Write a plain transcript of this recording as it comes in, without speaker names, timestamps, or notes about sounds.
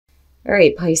All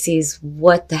right, Pisces,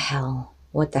 what the hell?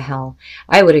 What the hell?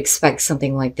 I would expect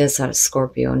something like this out of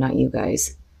Scorpio, not you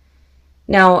guys.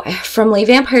 Now, from Lay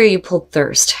Vampire, you pulled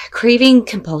thirst, craving,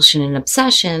 compulsion, and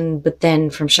obsession, but then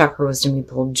from Chakra Wisdom, you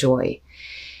pulled joy.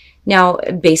 Now,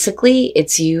 basically,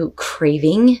 it's you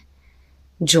craving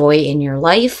joy in your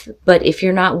life, but if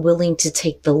you're not willing to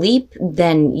take the leap,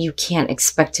 then you can't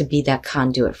expect to be that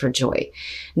conduit for joy.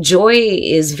 Joy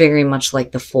is very much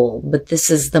like the Fool, but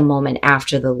this is the moment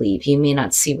after the leap. You may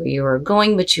not see where you are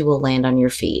going, but you will land on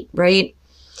your feet, right?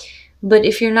 But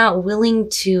if you're not willing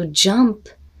to jump,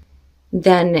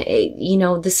 then, you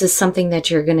know, this is something that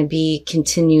you're going to be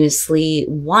continuously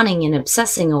wanting and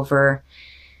obsessing over,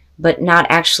 but not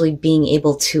actually being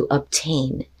able to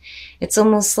obtain. It's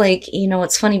almost like, you know,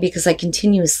 it's funny because I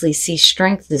continuously see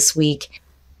strength this week.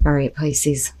 All right,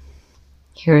 Pisces,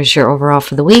 here's your overall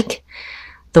for the week.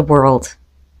 The World.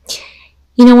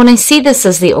 You know, when I see this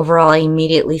as the overall, I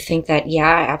immediately think that,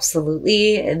 yeah,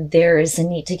 absolutely, there is a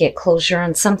need to get closure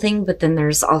on something, but then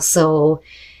there's also,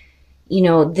 you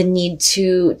know, the need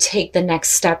to take the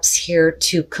next steps here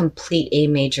to complete a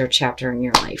major chapter in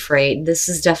your life, right? This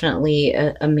is definitely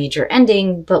a major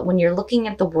ending, but when you're looking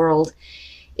at the World,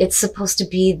 it's supposed to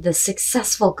be the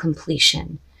successful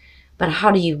completion. But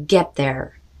how do you get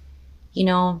there? You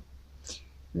know,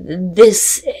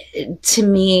 this to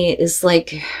me is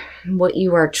like what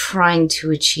you are trying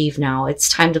to achieve now. It's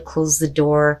time to close the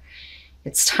door.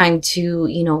 It's time to,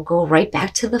 you know, go right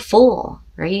back to the Fool,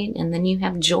 right? And then you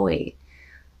have joy.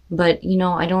 But, you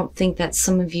know, I don't think that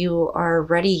some of you are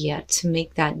ready yet to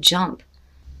make that jump.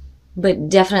 But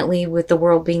definitely with the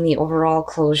World being the overall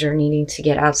closure, needing to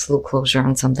get absolute closure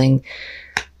on something.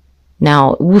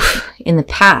 Now, in the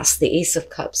past, the Ace of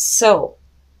Cups. So,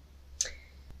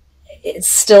 it's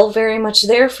still very much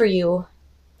there for you.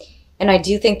 And I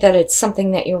do think that it's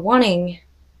something that you're wanting.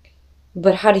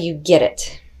 But how do you get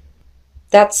it?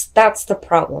 That's the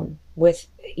problem with,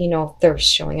 you know,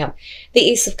 thirst showing up. The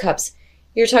Ace of Cups.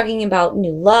 You're talking about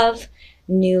new love,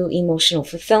 new emotional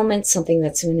fulfillment, something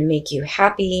that's going to make you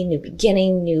happy, new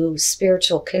beginning, new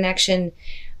spiritual connection.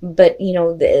 But, you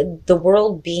know, the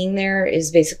World being there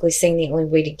is basically saying the only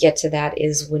way to get to that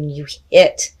is when you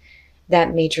hit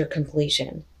that major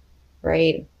completion,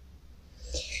 right?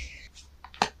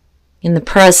 In the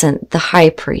present, the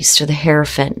High Priest or the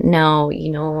Hierophant. Now,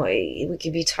 you know, we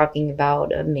could be talking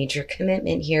about a major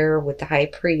commitment here with the High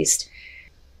Priest.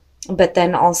 But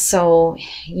then also,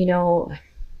 you know,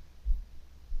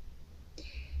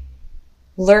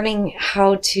 learning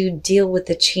how to deal with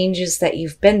the changes that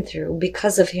you've been through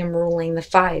because of him ruling the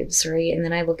fives, right? And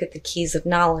then I look at the keys of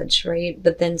knowledge, right?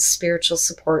 But then spiritual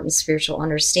support and spiritual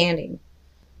understanding.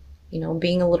 You know,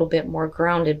 being a little bit more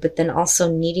grounded, but then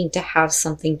also needing to have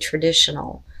something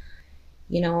traditional.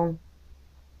 You know,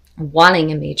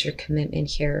 wanting a major commitment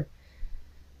here.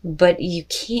 But you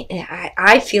can't,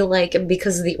 I feel like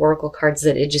because of the Oracle cards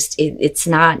that it's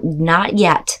not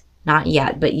yet,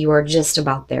 but you are just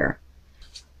about there.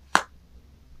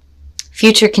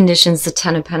 Future conditions, the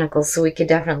Ten of Pentacles. So we could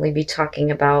definitely be talking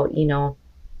about, you know,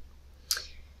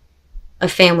 a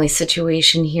family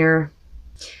situation here.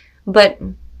 But,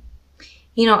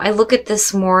 you know, I look at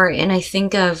this more and I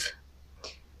think of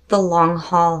the long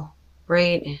haul,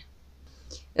 right?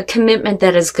 A commitment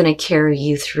that is going to carry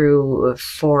you through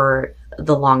for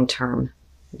the long term.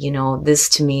 You know, this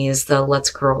to me is the let's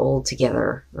grow old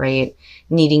together, right?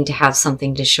 Needing to have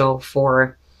something to show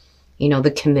for, you know,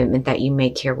 the commitment that you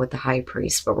make here with the High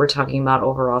Priest. But we're talking about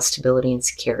overall stability and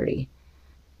security.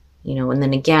 You know, and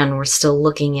then again, we're still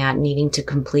looking at needing to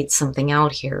complete something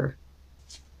out here.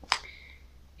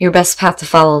 Your best path to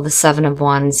follow, the Seven of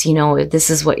Wands. You know, if this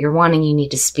is what you're wanting, you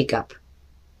need to speak up.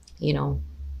 You know,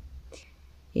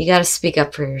 you got to speak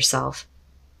up for yourself.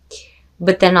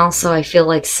 But then also I feel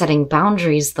like setting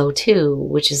boundaries though too,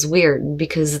 which is weird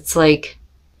because it's like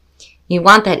you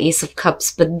want that Ace of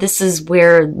Cups, but this is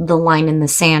where the line in the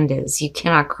sand is. You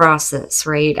cannot cross this,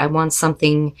 right? I want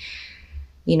something,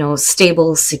 you know,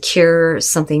 stable, secure,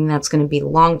 something that's going to be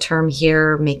long-term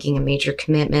here, making a major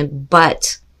commitment.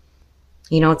 But,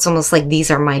 you know, it's almost like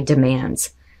these are my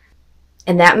demands.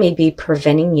 And that may be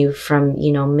preventing you from,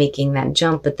 you know, making that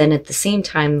jump. But then at the same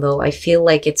time, though, I feel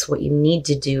like it's what you need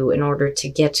to do in order to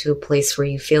get to a place where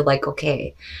you feel like,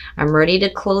 okay, I'm ready to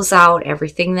close out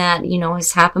everything that, you know,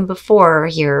 has happened before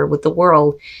here with the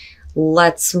World.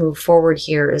 Let's move forward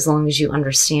here as long as you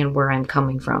understand where I'm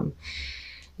coming from.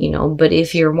 You know, but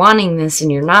if you're wanting this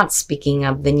and you're not speaking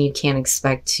up, then you can't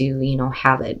expect to, you know,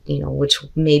 have it, you know, which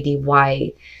may be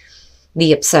why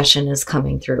the obsession is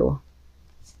coming through.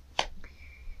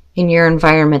 in your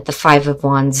environment, the Five of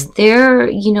Wands, they're,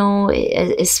 you know,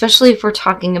 especially if we're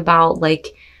talking about like,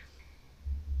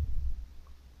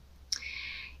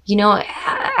 you know,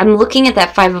 I'm looking at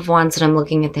that Five of Wands and I'm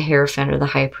looking at the Hierophant or the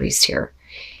High Priest here.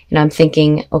 And I'm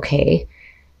thinking, okay,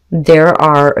 there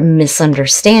are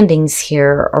misunderstandings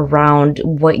here around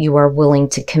what you are willing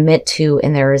to commit to.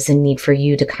 And there is a need for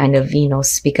you to kind of, you know,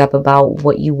 speak up about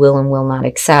what you will and will not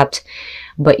accept.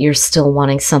 But you're still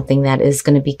wanting something that is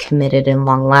going to be committed and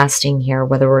long lasting here,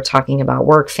 whether we're talking about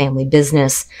work, family,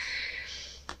 business,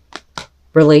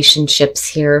 relationships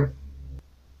here.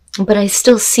 But I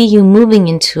still see you moving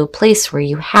into a place where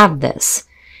you have this,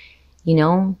 you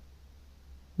know,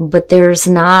 but there's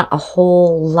not a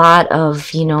whole lot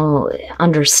of, you know,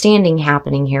 understanding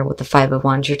happening here with the Five of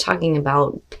Wands. You're talking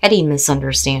about petty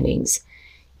misunderstandings.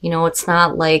 You know, it's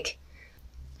not like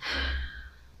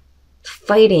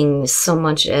fighting so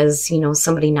much as, you know,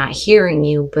 somebody not hearing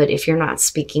you, but if you're not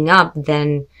speaking up,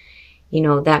 then, you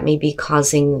know, that may be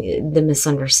causing the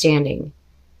misunderstanding.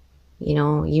 You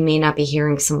know, you may not be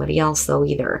hearing somebody else though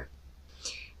either.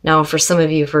 Now, for some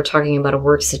of you, if we're talking about a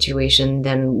work situation,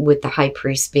 then with the High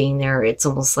Priest being there, it's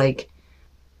almost like,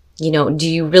 you know, do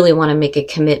you really want to make a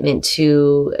commitment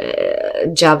to a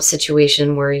job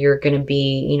situation where you're going to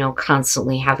be, you know,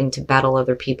 constantly having to battle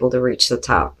other people to reach the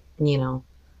top, you know?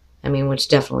 I mean, which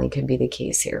definitely could be the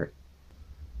case here.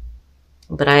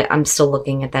 But I'm still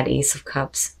looking at that Ace of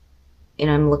Cups.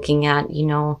 And I'm looking at, you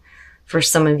know, for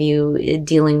some of you,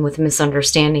 dealing with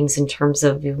misunderstandings in terms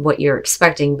of what you're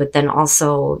expecting, but then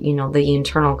also, you know, the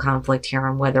internal conflict here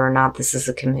on whether or not this is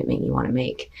a commitment you want to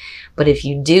make. But if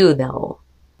you do, though,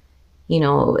 you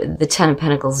know, the Ten of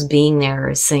Pentacles being there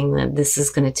is saying that this is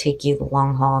going to take you the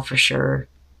long haul for sure.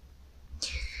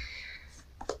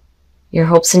 Your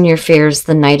hopes and your fears,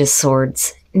 the Knight of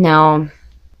Swords. Now,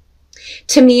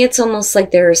 to me, it's almost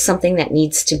like there is something that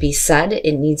needs to be said.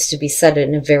 It needs to be said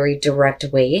in a very direct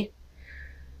way.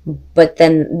 But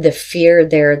then the fear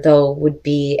there, though, would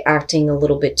be acting a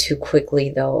little bit too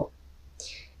quickly, though.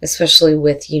 Especially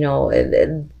with, you know,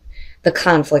 the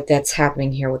conflict that's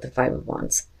happening here with the Five of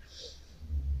Wands.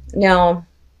 Now,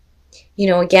 you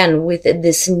know, again, with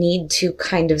this need to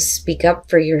kind of speak up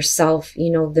for yourself, you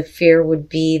know, the fear would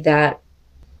be that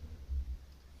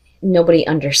nobody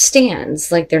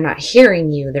understands. Like, they're not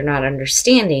hearing you, they're not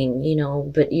understanding, you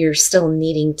know, but you're still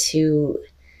needing to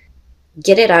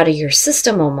get it out of your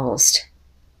system almost.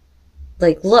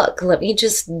 Like, look, let me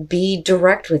just be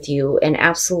direct with you and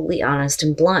absolutely honest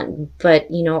and blunt. But,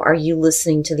 you know, are you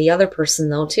listening to the other person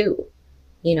though too?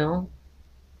 You know?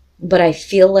 But I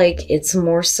feel like it's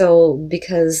more so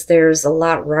because there's a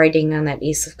lot riding on that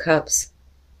Ace of Cups.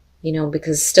 You know,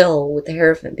 because still with the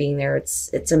Hierophant being there,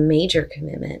 it's a major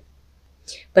commitment.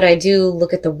 But I do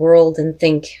look at the world and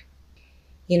think,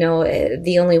 you know,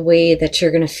 the only way that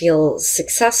you're going to feel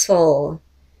successful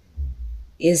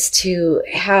is to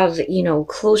have, you know,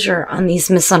 closure on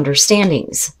these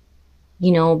misunderstandings.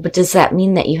 You know, but does that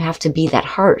mean that you have to be that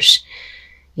harsh?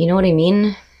 You know what I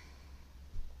mean?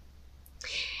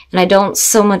 And I don't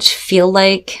so much feel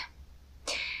like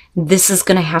this is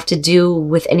going to have to do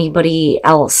with anybody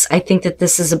else. I think that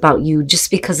this is about you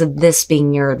just because of this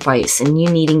being your advice and you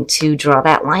needing to draw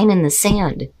that line in the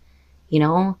sand. You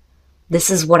know, this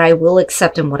is what I will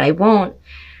accept and what I won't.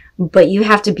 But you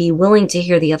have to be willing to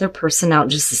hear the other person out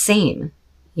just the same.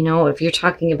 You know, if you're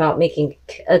talking about making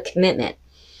a commitment,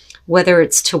 whether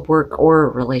it's to work or a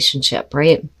relationship,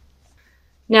 right?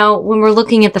 Now, when we're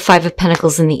looking at the Five of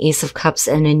Pentacles and the Ace of Cups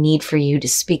and a need for you to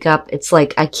speak up, it's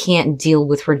like, I can't deal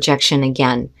with rejection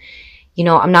again. You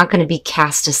know, I'm not going to be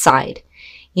cast aside.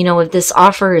 You know, if this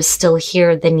offer is still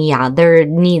here, then yeah, there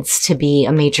needs to be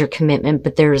a major commitment,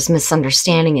 but there's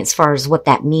misunderstanding as far as what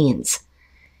that means.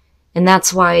 And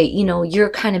that's why, you know, you're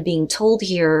kind of being told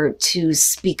here to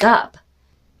speak up.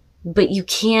 But you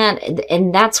can't,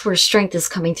 and that's where strength is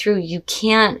coming through. You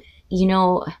can't, you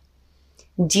know,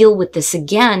 deal with this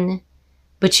again,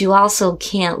 but you also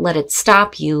can't let it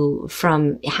stop you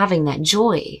from having that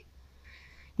joy.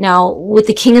 Now, with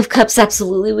the King of Cups,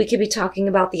 absolutely, we could be talking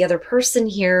about the other person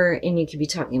here, and you could be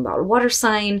talking about a water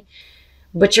sign,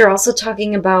 but you're also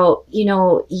talking about, you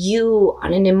know, you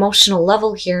on an emotional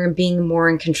level here and being more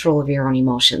in control of your own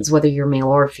emotions, whether you're male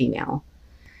or female.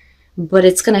 But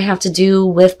it's going to have to do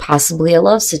with possibly a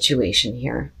love situation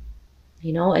here.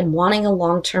 You know, and wanting a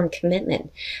long-term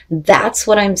commitment. That's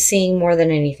what I'm seeing more than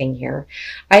anything here.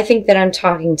 I think that I'm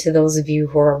talking to those of you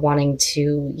who are wanting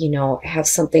to, you know, have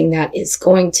something that is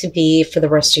going to be for the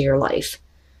rest of your life.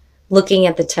 Looking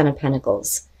at the Ten of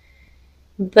Pentacles.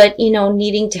 But, you know,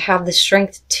 needing to have the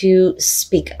strength to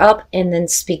speak up, and then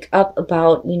speak up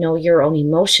about, you know, your own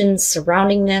emotions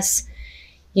surrounding this,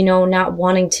 you know, not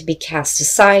wanting to be cast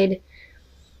aside.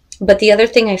 But the other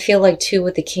thing I feel like too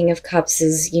with the King of Cups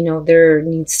is, you know, there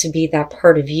needs to be that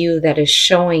part of you that is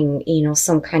showing, you know,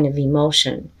 some kind of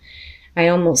emotion. I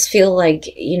almost feel like,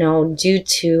 you know, due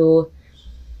to,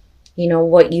 you know,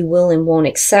 what you will and won't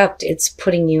accept, it's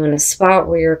putting you in a spot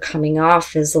where you're coming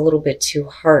off as a little bit too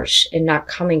harsh and not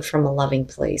coming from a loving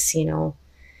place, you know.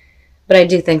 But I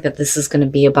do think that this is going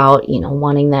to be about, you know,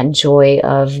 wanting that joy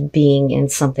of being in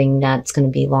something that's going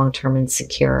to be long-term and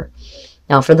secure.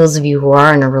 Now, for those of you who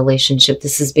are in a relationship,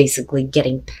 this is basically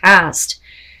getting past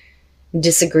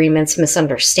disagreements,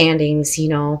 misunderstandings, you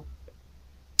know,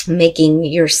 making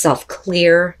yourself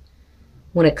clear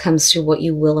when it comes to what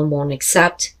you will and won't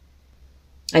accept.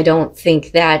 I don't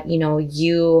think that, you know,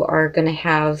 you are going to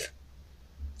have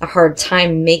a hard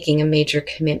time making a major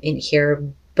commitment here,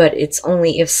 but it's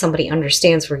only if somebody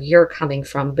understands where you're coming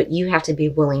from, but you have to be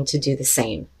willing to do the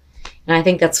same. And I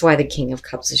think that's why the King of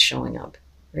Cups is showing up,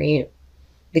 right?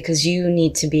 Because you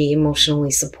need to be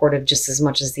emotionally supportive just as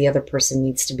much as the other person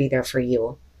needs to be there for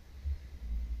you.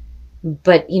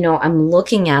 But, you know, I'm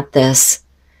looking at this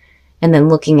and then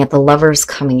looking at the Lovers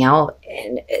coming out,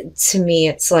 and to me,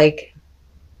 it's like,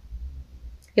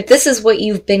 if this is what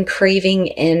you've been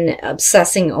craving and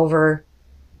obsessing over,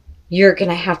 you're going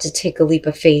to have to take a leap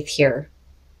of faith here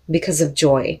because of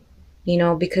joy, you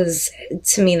know, because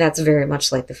to me, that's very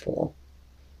much like the Fool.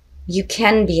 You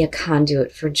can be a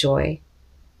conduit for joy,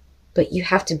 but you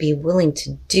have to be willing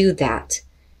to do that.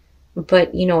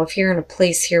 But, you know, if you're in a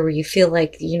place here where you feel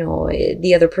like, you know,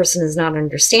 the other person is not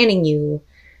understanding you,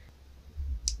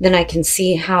 then I can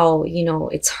see how, you know,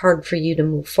 it's hard for you to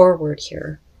move forward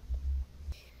here.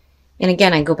 And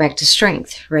again, I go back to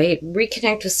strength, right?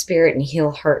 Reconnect with spirit and heal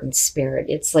heart and spirit.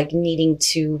 It's like needing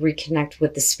to reconnect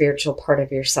with the spiritual part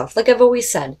of yourself. Like I've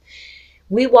always said,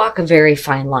 we walk a very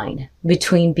fine line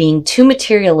between being too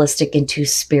materialistic and too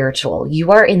spiritual.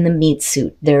 You are in the meat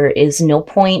suit. There is no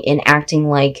point in acting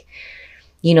like,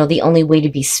 you know, the only way to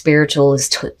be spiritual is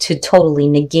to totally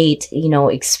negate, you know,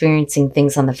 experiencing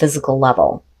things on the physical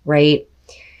level, right?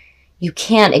 You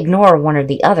can't ignore one or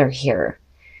the other here.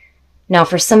 Now,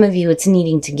 for some of you, it's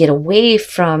needing to get away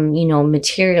from, you know,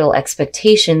 material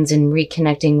expectations and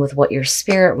reconnecting with what your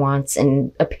spirit wants.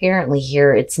 And apparently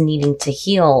here, it's needing to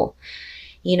heal,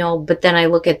 you know. But then I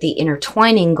look at the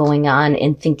intertwining going on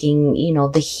and thinking, you know,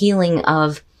 the healing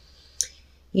of,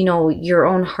 you know, your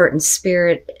own heart and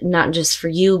spirit, not just for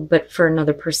you, but for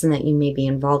another person that you may be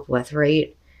involved with,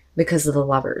 right? Because of the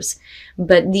Lovers.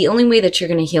 But the only way that you're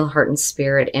going to heal heart and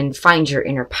spirit and find your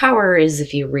inner power is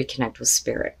if you reconnect with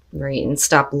spirit, right? And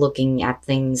stop looking at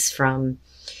things from,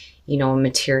 you know, a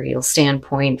material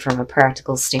standpoint, from a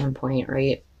practical standpoint,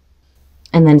 right?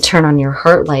 And then turn on your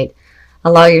heart light.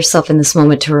 Allow yourself in this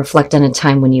moment to reflect on a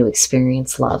time when you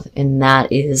experienced love. And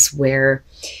that is where,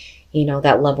 you know,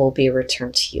 that love will be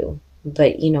returned to you.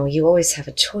 But, you know, you always have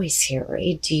a choice here,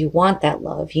 right? Do you want that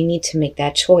love? You need to make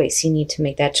that choice. You need to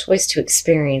make that choice to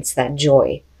experience that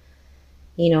joy,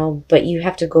 you know, but you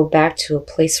have to go back to a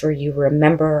place where you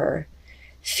remember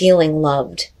feeling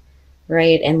loved,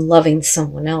 right? And loving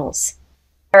someone else.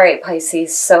 All right,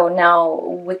 Pisces. So now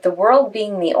with the world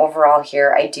being the overall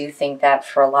here, I do think that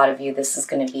for a lot of you, this is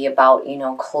going to be about, you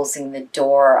know, closing the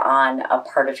door on a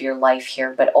part of your life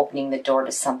here, but opening the door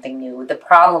to something new. The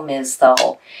problem is,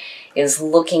 though, is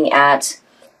looking at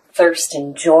thirst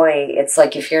and joy. It's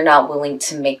like if you're not willing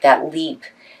to make that leap,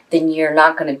 then you're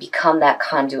not going to become that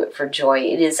conduit for joy.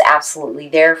 It is absolutely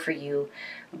there for you.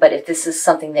 But if this is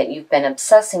something that you've been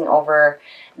obsessing over,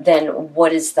 then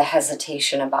what is the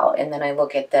hesitation about? And then I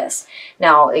look at this.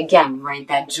 Now, again, right,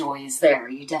 that joy is there.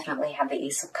 You definitely have the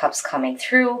Ace of Cups coming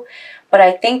through. But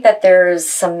I think that there's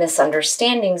some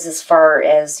misunderstandings as far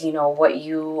as, you know, what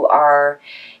you are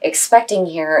expecting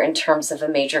here in terms of a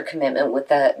major commitment with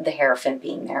the Hierophant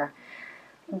being there.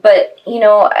 But, you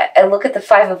know, I look at the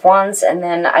Five of Wands, and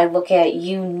then I look at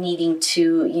you needing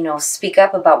to, you know, speak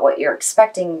up about what you're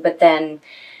expecting. But then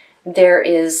there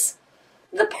is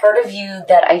the part of you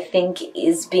that I think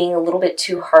is being a little bit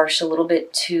too harsh, a little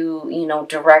bit too, you know,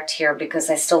 direct here, because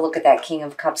I still look at that King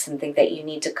of Cups and think that you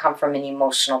need to come from an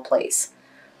emotional place,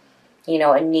 you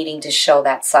know, and needing to show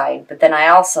that side. But then I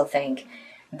also think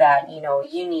that, you know,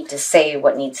 you need to say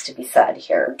what needs to be said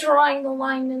here. Drawing the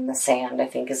line in the sand, I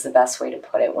think, is the best way to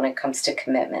put it when it comes to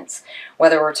commitments.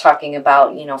 Whether we're talking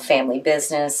about, you know, family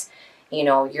business, you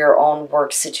know, your own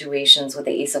work situations with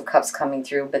the Ace of Cups coming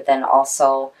through, but then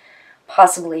also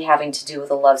possibly having to do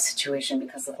with a love situation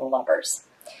because of the Lovers.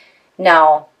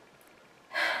 Now,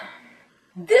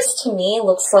 This to me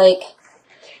looks like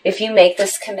if you make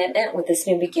this commitment with this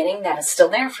new beginning that is still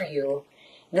there for you,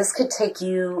 this could take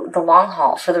you the long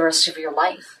haul for the rest of your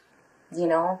life. You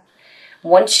know,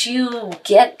 once you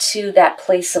get to that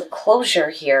place of closure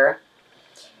here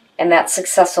and that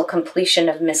successful completion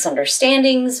of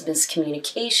misunderstandings,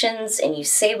 miscommunications, and you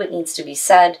say what needs to be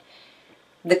said,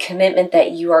 the commitment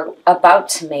that you are about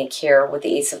to make here with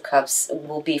the Ace of Cups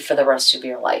will be for the rest of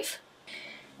your life.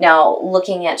 Now,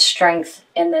 looking at strength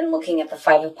and then looking at the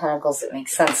Five of Pentacles, it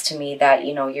makes sense to me that,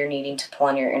 you know, you're needing to pull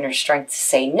on your inner strength to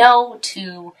say no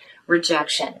to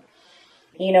rejection.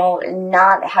 You know,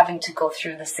 not having to go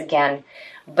through this again,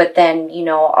 but then, you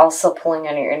know, also pulling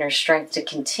on your inner strength to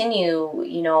continue,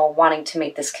 you know, wanting to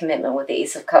make this commitment with the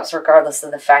Ace of Cups, regardless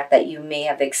of the fact that you may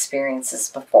have experienced this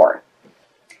before.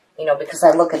 You know, because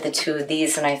I look at the two of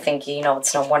these and I think, you know,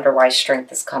 it's no wonder why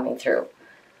strength is coming through,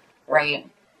 right?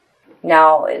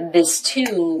 Now, this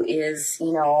too is,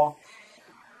 you know,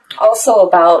 also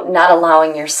about not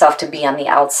allowing yourself to be on the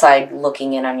outside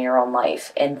looking in on your own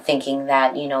life and thinking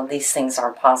that, you know, these things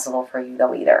aren't possible for you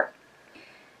though either.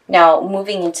 Now,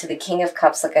 moving into the King of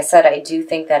Cups, like I said, I do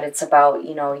think that it's about,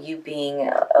 you know, you being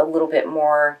a little bit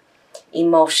more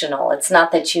emotional. It's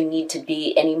not that you need to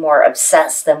be any more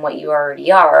obsessed than what you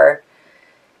already are.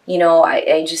 You know,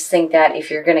 I just think that if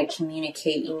you're going to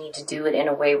communicate, you need to do it in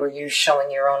a way where you're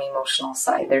showing your own emotional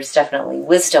side. There's definitely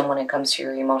wisdom when it comes to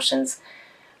your emotions.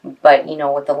 But, you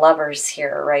know, with the Lovers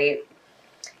here, right,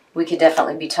 we could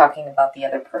definitely be talking about the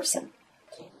other person.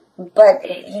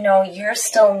 But, you know, you're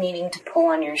still needing to pull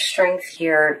on your strength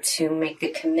here to make the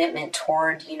commitment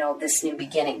toward, you know, this new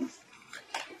beginning.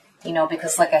 You know,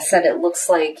 because like I said, it looks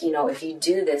like, you know, if you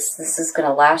do this, this is going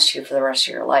to last you for the rest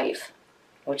of your life,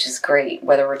 which is great,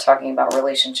 whether we're talking about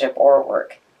relationship or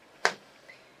work.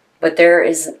 But there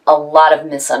is a lot of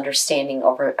misunderstanding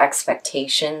over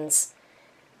expectations.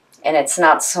 And it's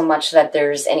not so much that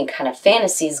there's any kind of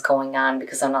fantasies going on,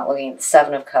 because I'm not looking at the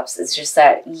Seven of Cups. It's just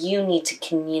that you need to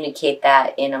communicate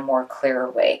that in a more clearer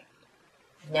way.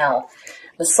 Now,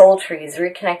 the soul trees,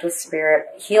 reconnect with spirit,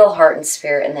 heal heart and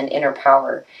spirit, and then inner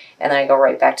power. And then I go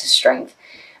right back to strength.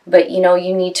 But, you know,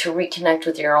 you need to reconnect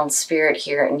with your own spirit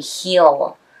here and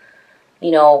heal,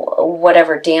 you know,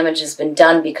 whatever damage has been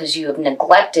done because you have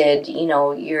neglected, you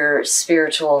know, your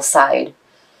spiritual side.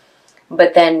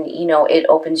 But then, you know, it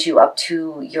opens you up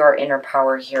to your inner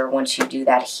power here once you do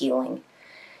that healing.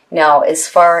 Now, as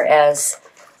far as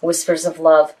Whispers of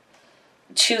Love,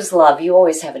 choose love. You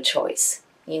always have a choice.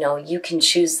 You know, you can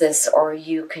choose this or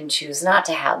you can choose not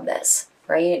to have this,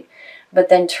 right? But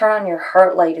then turn on your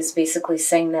heart light is basically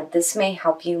saying that this may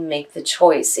help you make the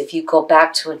choice. If you go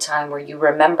back to a time where you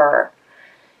remember,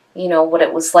 you know, what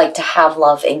it was like to have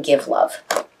love and give love.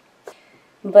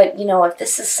 But, you know, if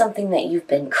this is something that you've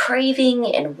been craving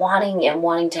and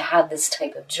wanting to have this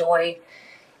type of joy,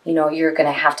 you know, you're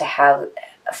going to have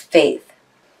faith.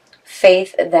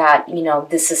 Faith that, you know,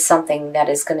 this is something that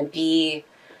is going to be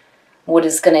what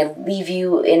is going to leave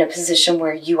you in a position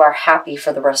where you are happy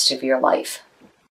for the rest of your life.